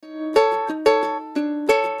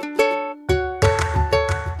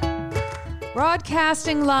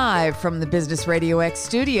Broadcasting live from the Business Radio X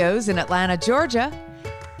studios in Atlanta, Georgia,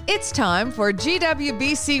 it's time for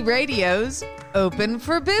GWBC Radio's Open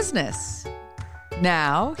for Business.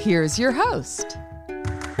 Now, here's your host.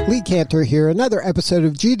 Lee Cantor here, another episode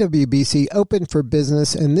of GWBC Open for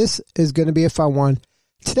Business, and this is going to be a fun one.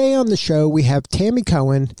 Today on the show, we have Tammy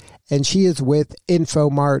Cohen, and she is with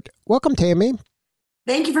Infomart. Welcome, Tammy.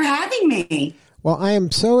 Thank you for having me. Well, I am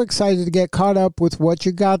so excited to get caught up with what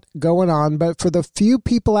you got going on, but for the few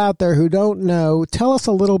people out there who don't know, tell us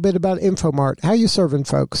a little bit about Infomart. How are you serving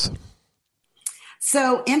folks?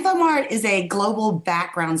 So Infomart is a global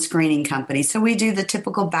background screening company. So we do the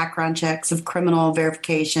typical background checks of criminal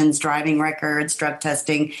verifications, driving records, drug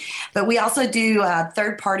testing, but we also do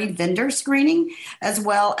third-party vendor screening as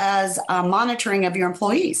well as monitoring of your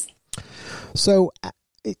employees. So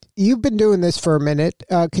you've been doing this for a minute.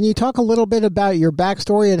 Can you talk a little bit about your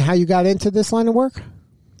backstory and how you got into this line of work?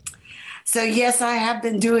 So, yes, I have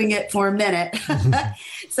been doing it for a minute.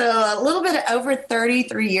 So a little bit over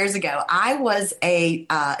 33 years ago, I was a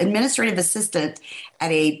administrative assistant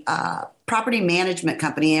at a property management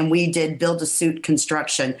company, and we did build-to-suit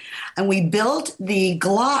construction. And we built the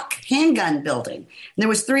Glock handgun building. And there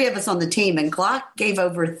was 3 of us on the team, and Glock gave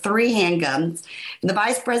over 3 handguns. And the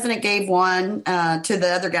vice president gave one to the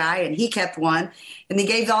other guy, and he kept one. And he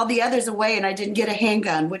gave all the others away, and I didn't get a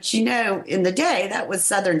handgun, which, you know, in the day, that was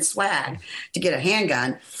Southern swag to get a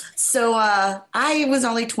handgun. So I was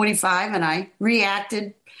only 25, and I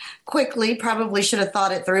reacted quickly. Probably should have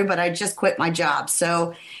thought it through, but I just quit my job.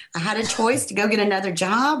 So I had a choice to go get another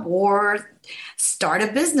job or start a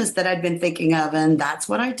business that I'd been thinking of, and that's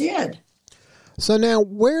what I did. So now,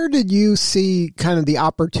 where did you see kind of the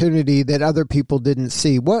opportunity that other people didn't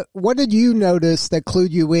see? What did you notice that clued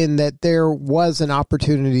you in that there was an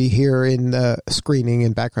opportunity here in the screening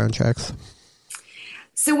and background checks?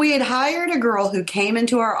 So we had hired a girl who came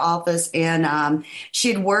into our office, and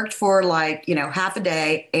she had worked for half a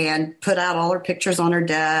day and put out all her pictures on her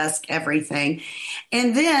desk, everything.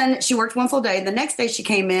 And then she worked one full day. The next day she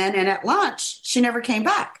came in, and at lunch, she never came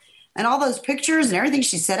back. And all those pictures and everything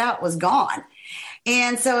she set out was gone.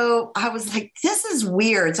 And so I was like, this is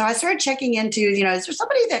weird. So I started checking into, is there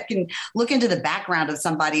somebody that can look into the background of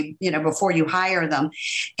somebody, before you hire them?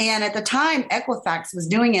 And at the time, Equifax was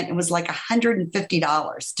doing it. It was like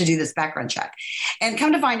 $150 to do this background check. And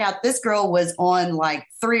come to find out, this girl was on like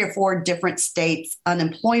 3 or 4 different states'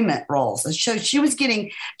 unemployment rolls. So she was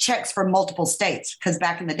getting checks from multiple states, because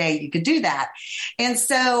back in the day, you could do that. And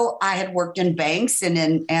so I had worked in banks and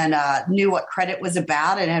knew what credit was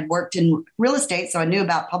about, and had worked in real estate. So I knew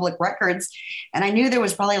about public records, and I knew there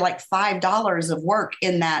was probably like $5 of work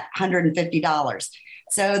in that $150.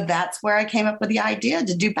 So that's where I came up with the idea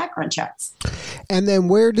to do background checks. And then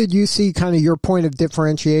where did you see kind of your point of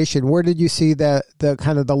differentiation? Where did you see the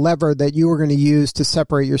kind of the lever that you were going to use to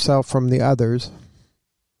separate yourself from the others?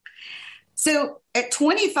 So at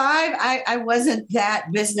 25, I wasn't that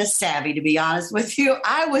business savvy, to be honest with you.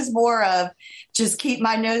 I was more of just keep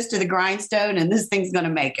my nose to the grindstone, and this thing's going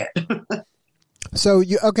to make it. So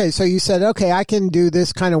you said, okay, I can do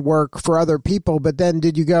this kind of work for other people, but then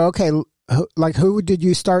did you go, okay, like who did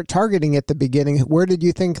you start targeting at the beginning? Where did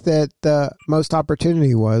you think that the most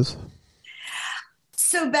opportunity was?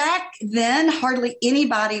 So back then, hardly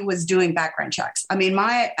anybody was doing background checks. I mean,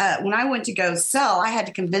 when I went to go sell, I had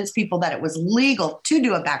to convince people that it was legal to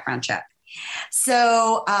do a background check.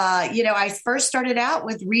 So, I first started out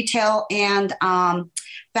with retail and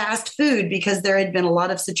fast food, because there had been a lot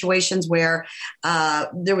of situations where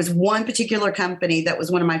there was one particular company that was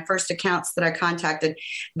one of my first accounts that I contacted,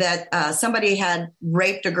 that somebody had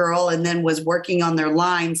raped a girl and then was working on their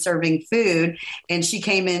line serving food. And she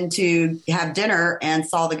came in to have dinner and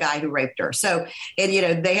saw the guy who raped her. So,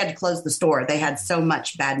 they had to close the store. They had so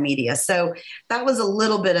much bad media. So that was a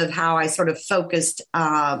little bit of how I sort of focused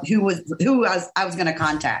who I was going to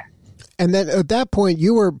contact. And then at that point,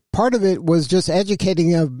 you were part of it was just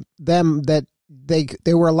educating of them that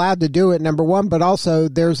they were allowed to do it, number one, but also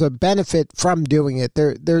there's a benefit from doing it.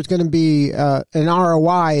 There's going to be an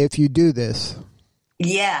ROI if you do this.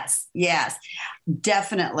 Yes,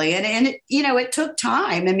 definitely. And it took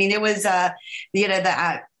time. I mean, it was,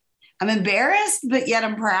 I'm embarrassed, but yet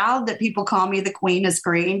I'm proud that people call me the queen of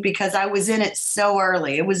screen, because I was in it so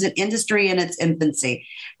early. It was an industry in its infancy.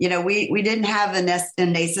 We didn't have a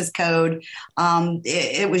NACES code.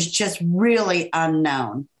 It was just really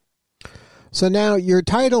unknown. So now your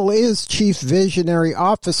title is Chief Visionary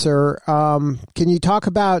Officer. Can you talk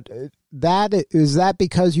about that? Is that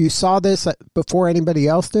because you saw this before anybody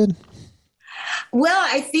else did? Well,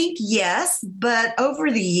 I think yes, but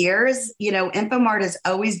over the years, InfoMart has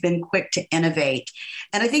always been quick to innovate.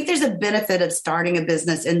 And I think there's a benefit of starting a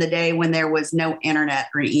business in the day when there was no internet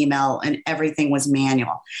or email and everything was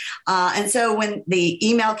manual. And so when the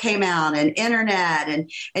email came out and internet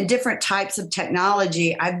and different types of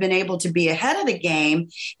technology, I've been able to be ahead of the game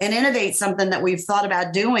and innovate something that we've thought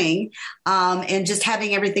about doing, and just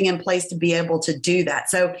having everything in place to be able to do that.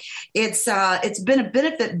 So it's been a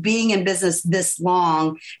benefit being in business this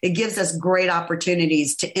long. It gives us great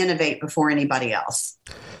opportunities to innovate before anybody else.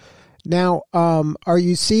 Now, are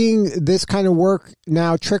you seeing this kind of work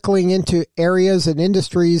now trickling into areas and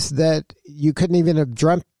industries that you couldn't even have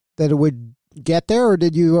dreamt that it would get there? Or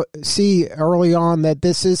did you see early on that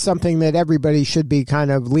this is something that everybody should be kind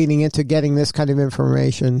of leaning into, getting this kind of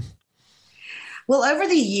information? Well, over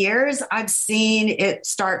the years, I've seen it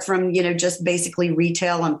start from, just basically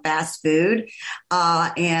retail and fast food,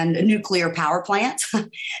 and nuclear power plants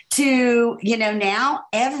to, now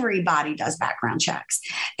everybody does background checks.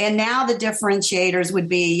 And now the differentiators would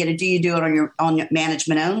be, do you do it on your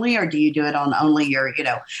management only, or do you do it on only your,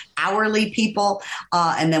 hourly people?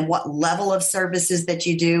 And then what level of services that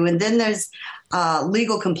you do. And then there's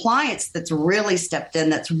legal compliance that's really stepped in,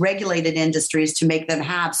 that's regulated industries to make them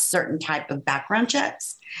have certain type of background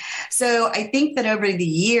checks. So I think that over the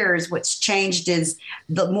years, what's changed is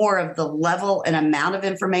the more of the level and amount of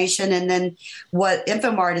information. And then what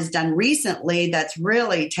InfoMart has done recently that's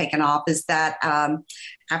really taken off is that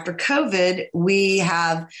after COVID, we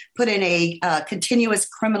have put in a continuous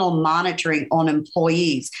criminal monitoring on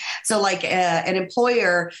employees. So like an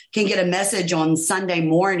employer can get a message on Sunday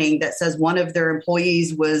morning that says one of their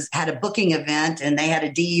employees had a booking event and they had a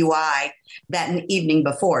DUI that evening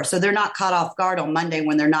before. So they're not caught off guard on Monday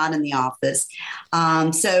when they're not in the office.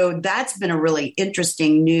 So that's been a really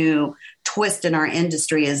interesting new twist in our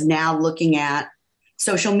industry, is now looking at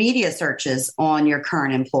social media searches on your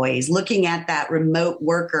current employees, looking at that remote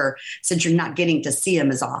worker since you're not getting to see them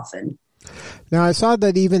as often. Now, I saw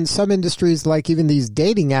that even some industries, like even these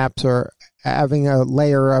dating apps, are having a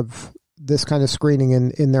layer of this kind of screening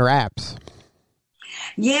in their apps.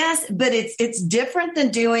 Yes, but it's different than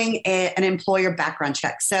doing an employer background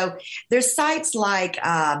check. So there's sites like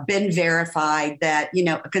Been Verified that,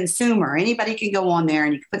 a consumer, anybody can go on there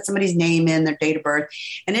and you can put somebody's name in, their date of birth,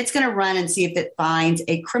 and it's going to run and see if it finds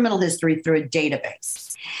a criminal history through a database.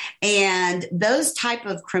 And those type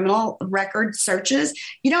of criminal record searches,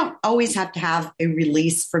 you don't always have to have a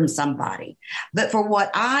release from somebody. But for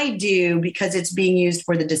what I do, because it's being used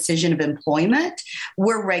for the decision of employment,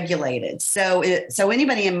 we're regulated. So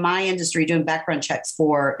anybody in my industry doing background checks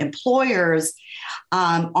for employers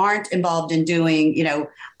aren't involved in doing,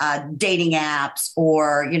 dating apps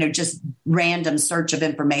or, just random search of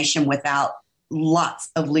information without lots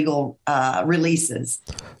of legal releases.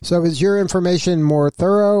 So is your information more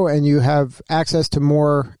thorough and you have access to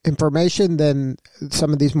more information than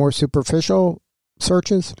some of these more superficial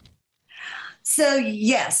searches? So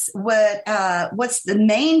yes, what's the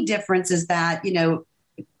main difference is that,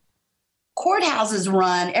 courthouses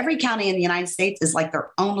run, every county in the United States is like their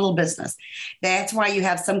own little business. That's why you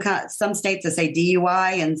have some states that say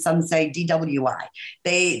DUI and some say DWI.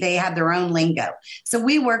 They have their own lingo. So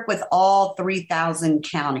we work with all 3,000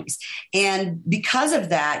 counties. And because of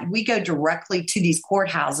that, we go directly to these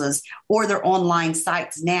courthouses or their online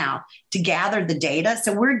sites now to gather the data.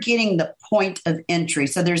 So we're getting the point of entry.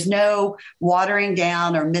 So there's no watering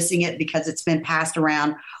down or missing it because it's been passed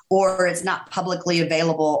around or it's not publicly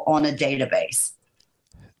available on a database.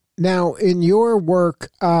 Now, in your work,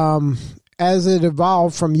 as it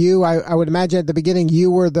evolved from you, I would imagine at the beginning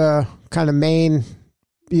you were the kind of main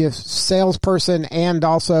salesperson and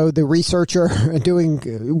also the researcher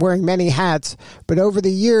wearing many hats. But over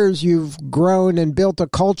the years, you've grown and built a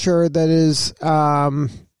culture that is, kind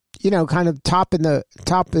of top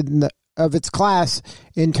of its class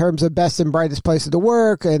in terms of best and brightest places to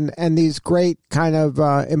work and these great kind of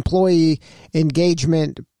employee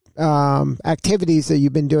engagement activities that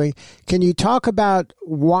you've been doing. Can you talk about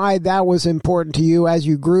why that was important to you as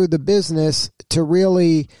you grew the business to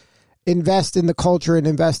really invest in the culture and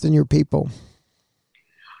invest in your people?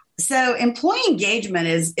 So employee engagement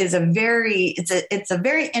is a very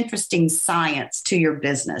interesting science to your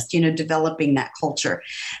business, developing that culture.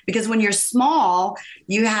 Because when you're small,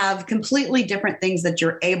 you have completely different things that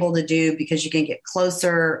you're able to do because you can get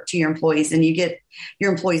closer to your employees and you get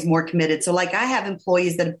your employees more committed. So like I have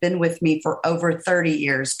employees that have been with me for over 30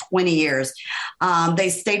 years, 20 years. They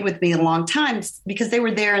stayed with me a long time because they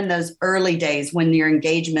were there in those early days when your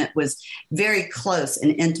engagement was very close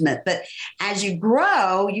and intimate. But as you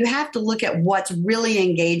grow, you you have to look at what's really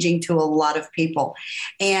engaging to a lot of people.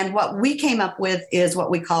 And what we came up with is what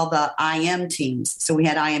we call the I am teams. So we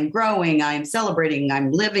had I am growing, I am celebrating,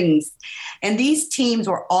 I'm living. And these teams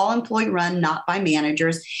were all employee run, not by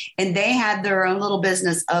managers. And they had their own little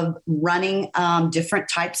business of running different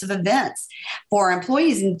types of events for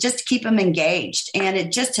employees and just to keep them engaged. And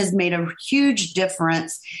it just has made a huge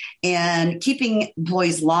difference in keeping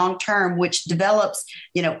employees long term, which develops,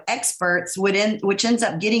 experts, which ends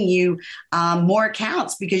up getting you more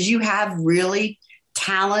accounts because you have really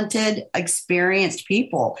talented, experienced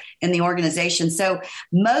people in the organization. So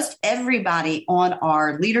most everybody on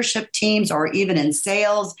our leadership teams or even in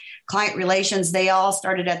sales, client relations, they all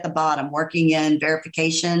started at the bottom, working in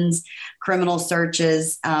verifications, criminal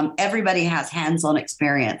searches. Everybody has hands-on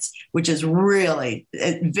experience, which is really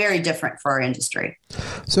very different for our industry.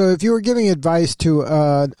 So if you were giving advice to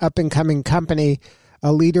an up-and-coming company,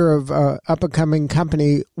 a leader of an up-and-coming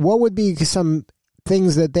company, what would be some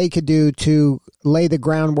things that they could do to lay the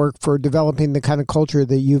groundwork for developing the kind of culture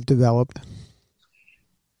that you've developed?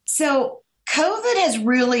 So COVID has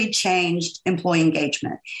really changed employee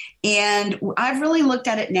engagement. And I've really looked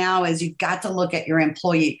at it now as you've got to look at your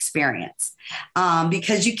employee experience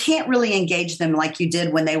because you can't really engage them like you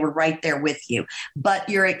did when they were right there with you. But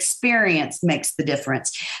your experience makes the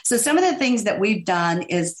difference. So some of the things that we've done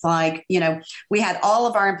is like, we had all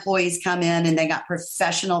of our employees come in and they got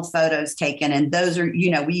professional photos taken. And those are,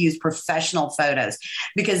 we use professional photos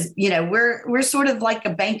because, we're sort of like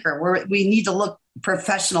a banker. We need to look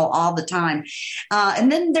professional all the time.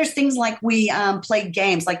 And then there's things like we played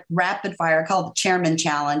games like rapid fire called the Chairman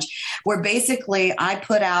Challenge, where basically I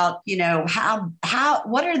put out,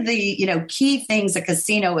 what are the, key things a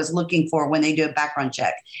casino is looking for when they do a background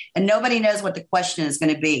check. And nobody knows what the question is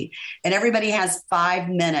going to be. And everybody has 5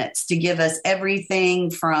 minutes to give us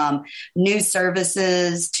everything from new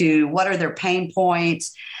services to what are their pain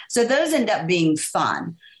points. So those end up being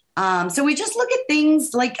fun. So we just look at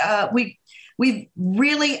things like we've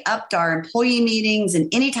really upped our employee meetings and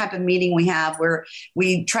any type of meeting we have where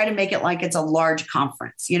we try to make it like it's a large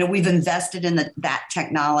conference. We've invested in that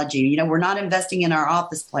technology. We're not investing in our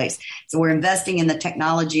office place. So we're investing in the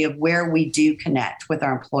technology of where we do connect with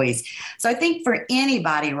our employees. So I think for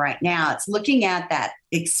anybody right now, it's looking at that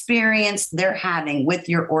experience they're having with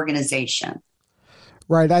your organization.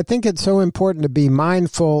 Right. I think it's so important to be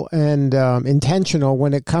mindful and intentional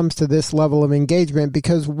when it comes to this level of engagement,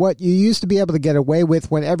 because what you used to be able to get away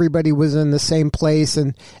with when everybody was in the same place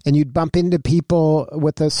and you'd bump into people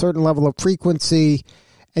with a certain level of frequency,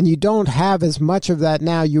 and you don't have as much of that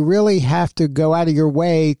now. You really have to go out of your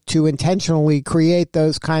way to intentionally create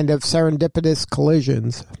those kind of serendipitous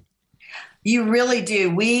collisions. You really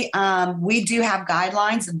do. We do have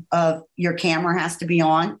guidelines of your camera has to be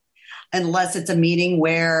on, unless it's a meeting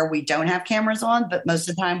where we don't have cameras on, but most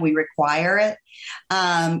of the time we require it.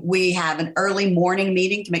 We have an early morning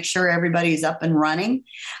meeting to make sure everybody's up and running.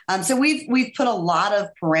 So we've put a lot of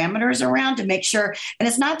parameters around to make sure, and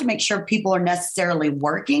it's not to make sure people are necessarily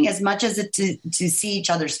working as much as it to see each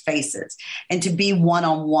other's faces and to be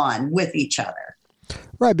one-on-one with each other.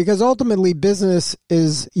 Right, because ultimately business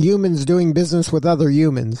is humans doing business with other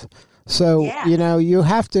humans. So, yeah.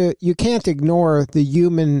 You can't ignore the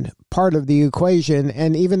human part of the equation.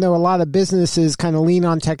 And even though a lot of businesses kind of lean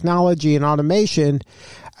on technology and automation,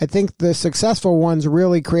 I think the successful ones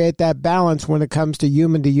really create that balance when it comes to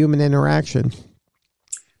human interaction.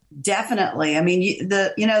 Definitely. I mean,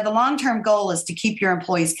 the long-term goal is to keep your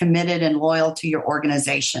employees committed and loyal to your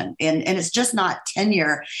organization. And it's just not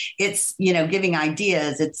tenure. It's, giving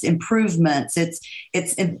ideas, it's improvements.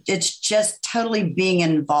 It's just totally being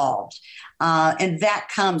involved. And that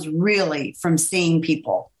comes really from seeing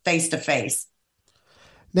people face to face.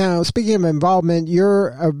 Now, speaking of involvement,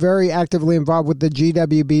 you're very actively involved with the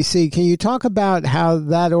GWBC. Can you talk about how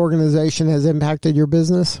that organization has impacted your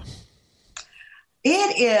business?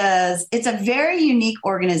 It's a very unique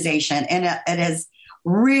organization, and it has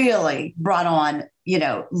really brought on,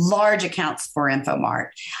 large accounts for Infomart.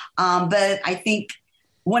 But I think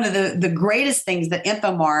one of the greatest things that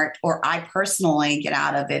Infomart, or I personally get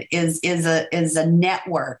out of it, is a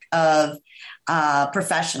network of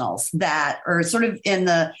professionals that are sort of in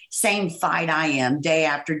the same fight I am day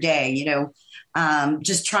after day,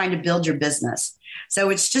 just trying to build your business.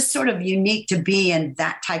 So it's just sort of unique to be in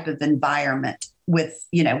that type of environment with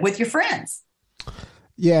your friends.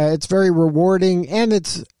 Yeah, it's very rewarding, and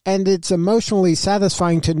it's emotionally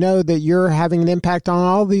satisfying to know that you're having an impact on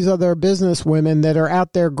all these other business women that are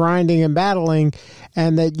out there grinding and battling,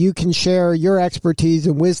 and that you can share your expertise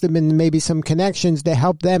and wisdom and maybe some connections to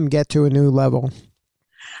help them get to a new level.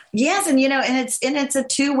 Yes, and it's a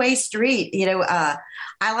two-way street.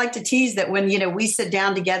 I like to tease that when we sit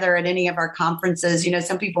down together at any of our conferences.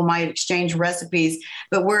 Some people might exchange recipes,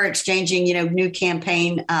 but we're exchanging new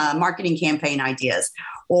campaign marketing campaign ideas,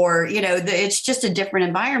 or it's just a different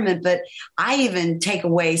environment. But I even take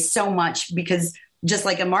away so much because, just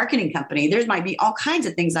like a marketing company, there might be all kinds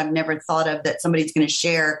of things I've never thought of that somebody's going to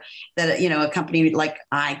share that, a company like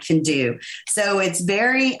I can do. So it's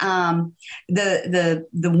very, the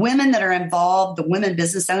women that are involved, the women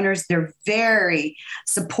business owners, they're very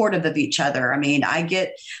supportive of each other. I mean, I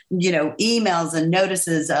get, emails and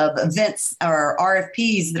notices of events or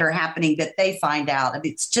RFPs that are happening that they find out. I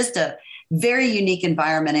mean, it's just a very unique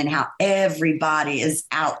environment in how everybody is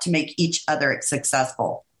out to make each other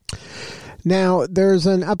successful. Now, there's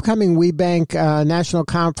an upcoming WeBank national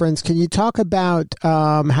conference. Can you talk about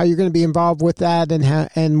how you're going to be involved with that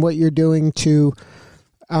and what you're doing to,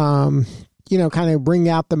 kind of bring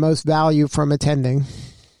out the most value from attending?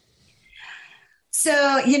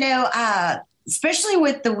 So, especially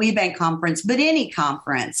with the WeBank conference, but any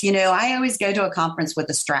conference, I always go to a conference with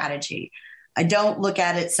a strategy. I don't look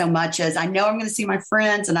at it so much as I know I'm going to see my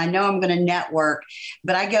friends and I know I'm going to network,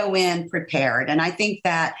 but I go in prepared. And I think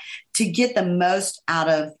that to get the most out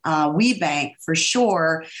of WeBank, for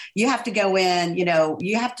sure, you have to go in,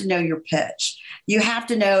 you have to know your pitch. You have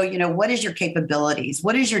to know, what is your capabilities?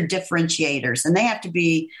 What is your differentiators? And they have to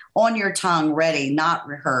be on your tongue, ready, not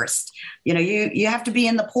rehearsed. You have to be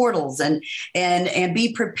in the portals and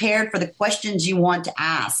be prepared for the questions you want to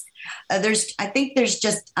ask. I think there's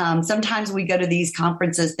just sometimes we go to these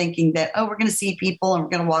conferences thinking that, we're going to see people and we're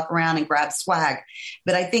going to walk around and grab swag.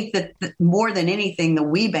 But I think that more than anything, the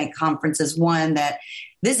WeBank conference is one that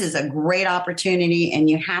this is a great opportunity and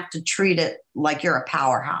you have to treat it like you're a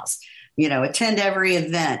powerhouse. Attend every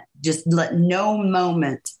event. Just let no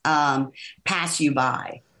moment pass you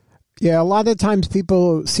by. Yeah, a lot of times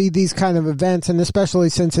people see these kind of events, and especially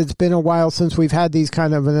since it's been a while since we've had these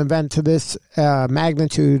kind of an event to this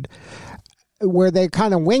magnitude, where they're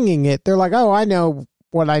kind of winging it. They're like, I know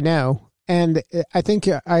what I know. And I think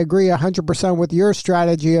I agree 100% with your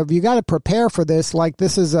strategy of you got to prepare for this. Like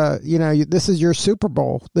this is this is your Super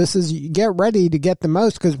Bowl. Get ready to get the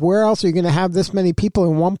most, because where else are you going to have this many people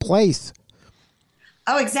in one place?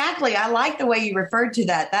 Oh, exactly. I like the way you referred to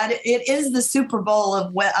that. That it is the Super Bowl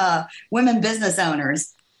of women business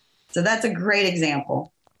owners. So that's a great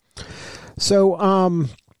example. So,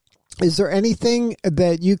 is there anything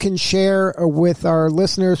that you can share with our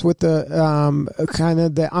listeners, with the kind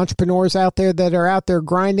of the entrepreneurs out there that are out there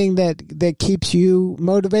grinding, that keeps you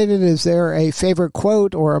motivated? Is there a favorite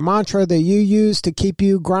quote or a mantra that you use to keep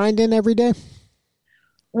you grinding every day?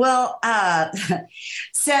 Well, I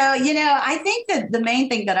think that the main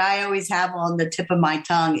thing that I always have on the tip of my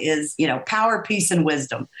tongue is, power, peace, and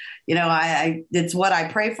wisdom. It's what I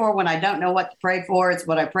pray for when I don't know what to pray for. It's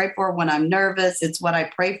what I pray for when I'm nervous. It's what I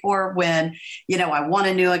pray for when, I want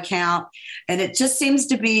a new account. And it just seems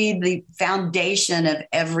to be the foundation of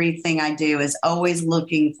everything I do, is always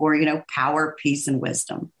looking for, power, peace, and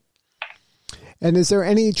wisdom. And is there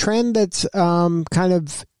any trend that's kind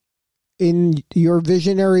of in your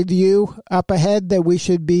visionary view up ahead that we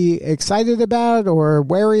should be excited about or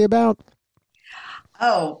wary about?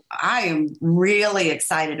 Oh, I am really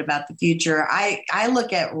excited about the future. I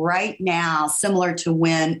look at right now similar to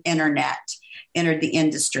when internet entered the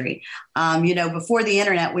industry. Before the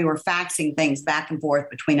internet, we were faxing things back and forth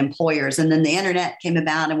between employers. And then the internet came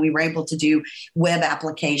about and we were able to do web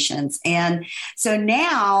applications. And so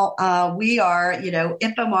now we are,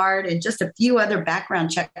 Infomart and just a few other background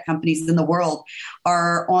check companies in the world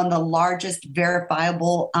are on the largest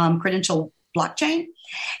verifiable credential blockchain.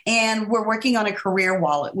 And we're working on a career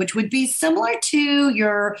wallet, which would be similar to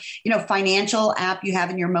your, financial app you have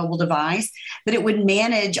in your mobile device, but it would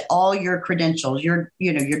manage all your credentials, your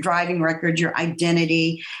driving record, your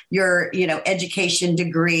identity, your, education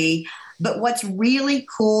degree. But what's really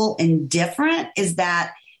cool and different is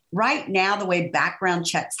that right now, the way background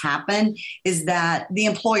checks happen is that the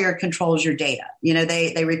employer controls your data.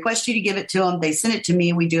 They request you to give it to them. They send it to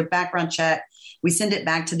me. We do a background check. We send it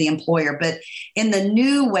back to the employer. But in the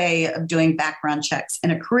new way of doing background checks in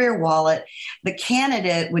a career wallet, the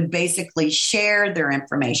candidate would basically share their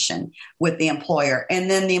information with the employer. And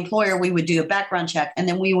then the employer, we would do a background check, and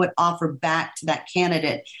then we would offer back to that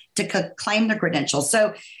candidate to claim the credentials.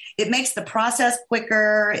 So it makes the process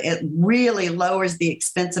quicker. It really lowers the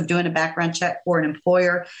expense of doing a background check for an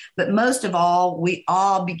employer. But most of all, we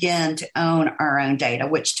all begin to own our own data,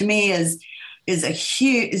 which to me is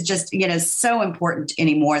is just, so important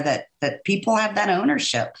anymore that people have that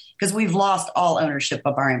ownership, because we've lost all ownership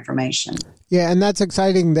of our information. Yeah, and that's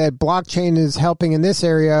exciting that blockchain is helping in this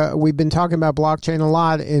area. We've been talking about blockchain a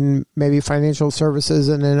lot in maybe financial services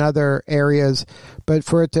and in other areas, but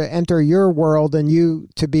for it to enter your world and you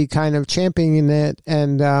to be kind of championing it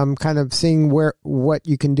and kind of seeing what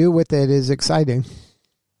you can do with it is exciting.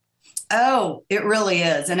 Oh, it really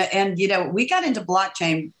is. And we got into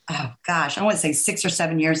blockchain, I want to say 6 or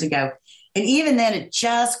 7 years ago. And even then, it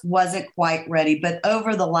just wasn't quite ready. But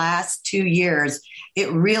over the last 2 years, it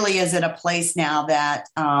really is at a place now that,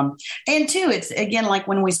 and two, it's again, like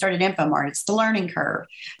when we started InfoMart, it's the learning curve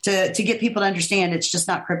to get people to understand it's just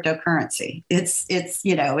not cryptocurrency. It's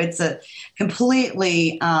a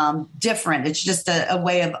completely different. It's just a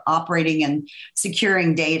way of operating and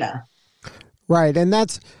securing data. Right. And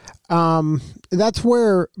that's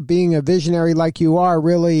where being a visionary like you are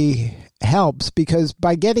really helps, because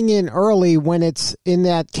by getting in early when it's in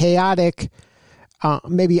that chaotic,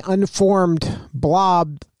 maybe unformed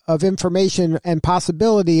blob of information and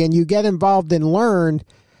possibility, and you get involved and learn,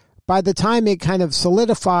 by the time it kind of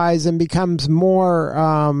solidifies and becomes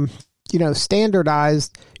more,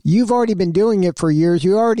 standardized, you've already been doing it for years.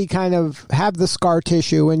 You already kind of have the scar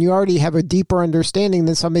tissue, and you already have a deeper understanding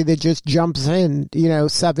than somebody that just jumps in,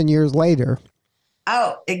 7 years later.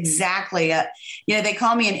 Oh, exactly. They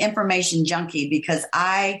call me an information junkie because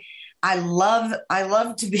I love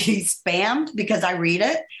to be spammed because I read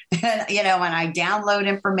it and, and I download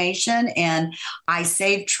information and I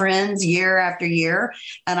save trends year after year,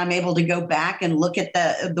 and I'm able to go back and look at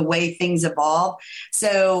the way things evolve.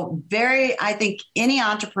 So I think any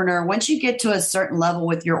entrepreneur, once you get to a certain level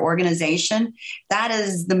with your organization, that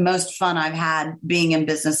is the most fun I've had being in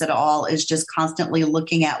business at all, is just constantly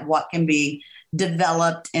looking at what can be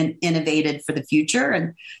developed and innovated for the future.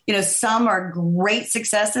 And, some are great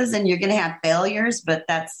successes and you're going to have failures, but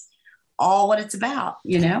that's all what it's about,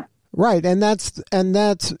 Right. And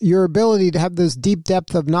that's your ability to have this deep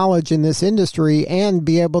depth of knowledge in this industry and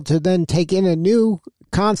be able to then take in a new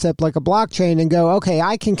concept like a blockchain and go, okay,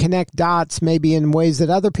 I can connect dots maybe in ways that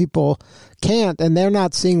other people can't, and they're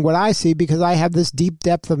not seeing what I see because I have this deep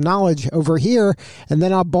depth of knowledge over here, and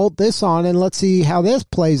then I'll bolt this on and let's see how this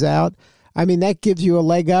plays out. I mean, that gives you a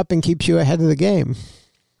leg up and keeps you ahead of the game.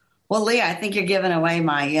 Well, Lee, I think you're giving away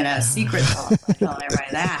my, secret sauce. I telling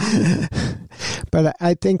everybody that. But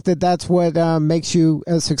I think that's what makes you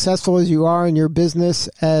as successful as you are in your business,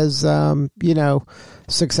 as,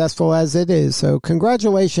 successful as it is. So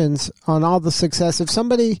congratulations on all the success. If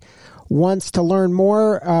somebody wants to learn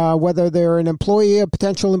more, whether they're an employee, a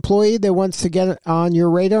potential employee that wants to get on your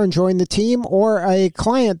radar and join the team, or a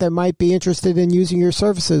client that might be interested in using your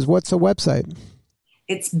services, what's the website?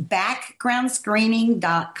 It's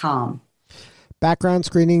backgroundscreening.com.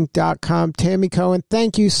 Backgroundscreening.com. Tammy Cohen,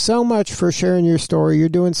 thank you so much for sharing your story. You're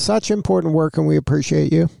doing such important work, and we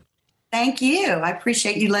appreciate you. Thank you. I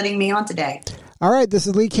appreciate you letting me on today. All right, this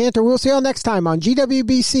is Lee Cantor. We'll see you all next time on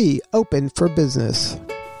GWBC Open for Business.